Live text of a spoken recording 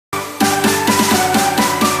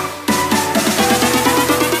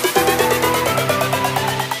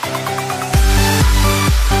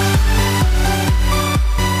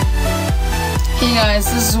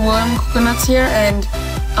guys, this is William Coconuts here, and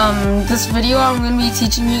this video I'm going to be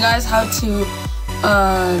teaching you guys how to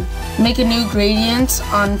make a new gradient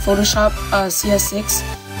on Photoshop CS6.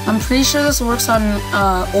 I'm pretty sure this works on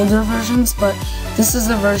older versions, but this is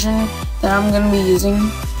the version that I'm going to be using.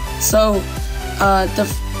 So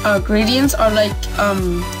the gradients are like,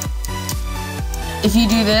 if you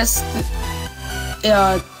do this,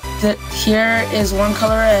 here is one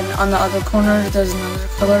color and on the other corner there's another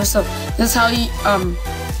color. So this is how you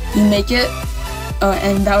make it,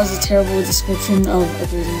 and that was a terrible description of a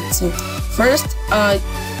gradient. So first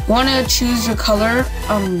you want to choose your color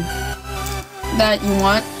that you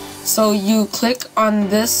want. So you click on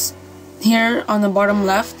this here on the bottom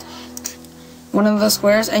left, one of the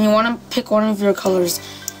squares, and you want to pick one of your colors.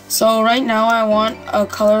 So right now I want a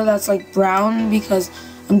color that's like brown because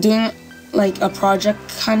I'm doing like a project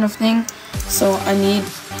kind of thing, so I need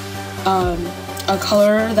a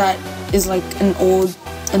color that is like an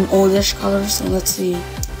oldish color. So let's see, I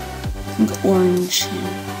think orange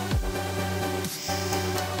here.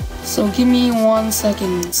 So give me 1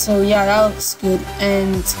 second. So yeah, that looks good,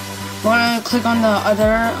 and you want to click on the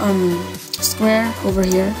other square over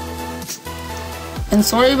here. And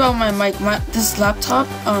sorry about my mic, this laptop,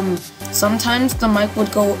 sometimes the mic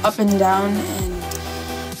would go up and down, and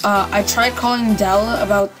I tried calling Dell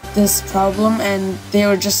about this problem and they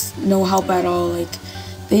were just no help at all. Like,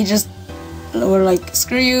 they just were like,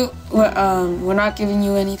 screw you, we're not giving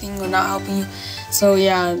you anything, we're not helping you. So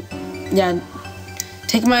yeah,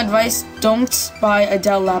 take my advice, don't buy a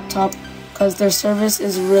Dell laptop because their service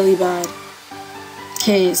is really bad.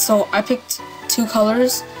 Okay, so I picked 2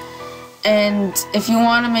 colors, and if you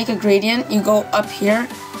want to make a gradient, you go up here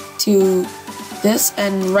to this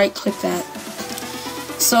and right click that.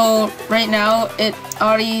 So right now it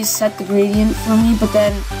already set the gradient for me, but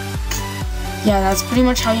then yeah, that's pretty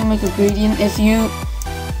much how you make a gradient. If you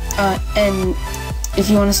and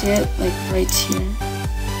if you want to see it, like right here,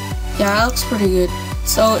 yeah, that looks pretty good.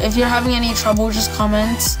 So if you're having any trouble, just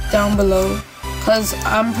comment down below, because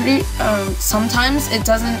I'm pretty sometimes it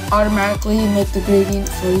doesn't automatically make the gradient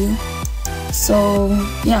for you. So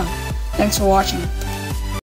yeah, thanks for watching.